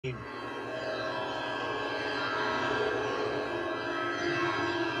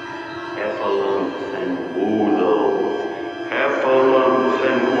Heffalumps and woozles, heffalumps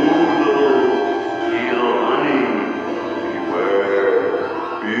and woozles, steal honey.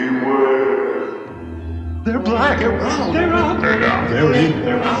 Beware, beware. They're black, they're brown, They're out, they're down, they're in,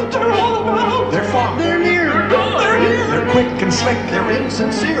 they're out, they're all about. they're far, They're near, they're gone, they're here. they're quick and slick, they're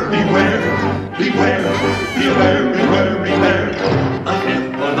insincere. Beware, beware, beware, beware, beware. A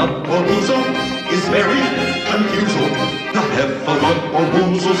heffalump or woozle is very confusal. The heffalump or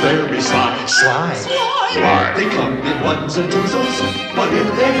woozle's very sly. Sly. They come in ones and twosles, but if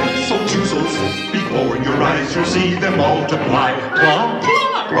they're so choozles, before your eyes you'll see them multiply.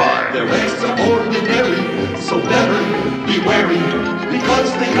 They're extraordinary, so better be wary,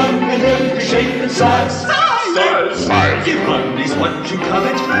 because they come in every shape and size. If money's what you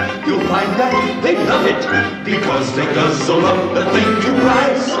covet, you'll find that they love it, because they guzzle up the thing you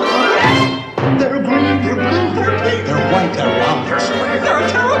prize. They're green, they're blue, They're pink, they're white, they're round, they're square. they're a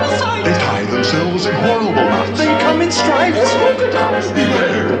terrible sight. They tie themselves in horrible knots. They come in stripes.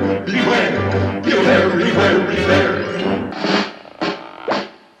 Beware, beware, beware, beware, beware.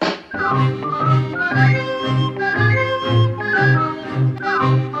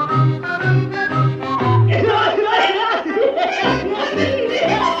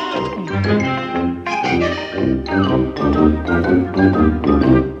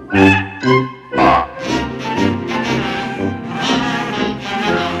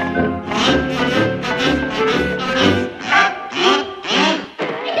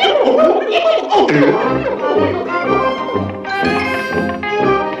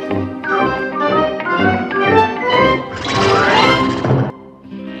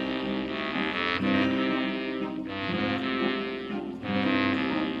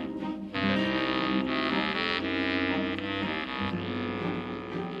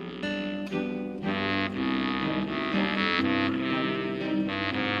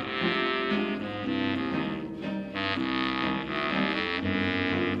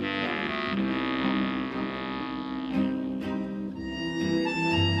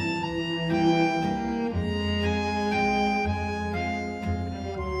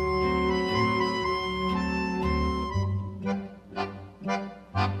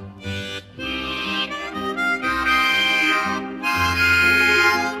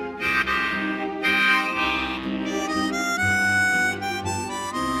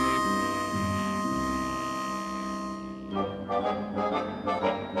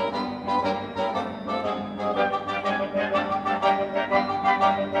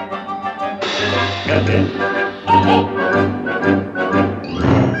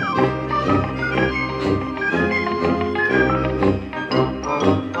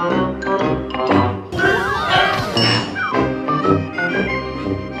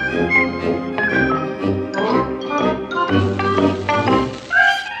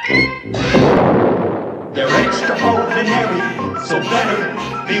 They're extraordinary, so better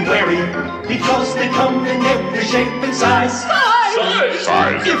be wary, because they come in every shape and size.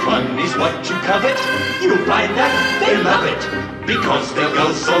 If money's what you covet, you'll find that they love it, because they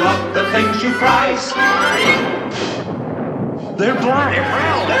guzzle up the things you prize. They're black, They're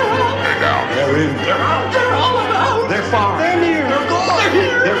brown, they're out, they're down, they're in, they're out, they're all about. they're far, They're near, they're gone, they're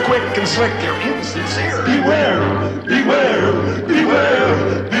here. they're quick and slick, they're insincere. Beware,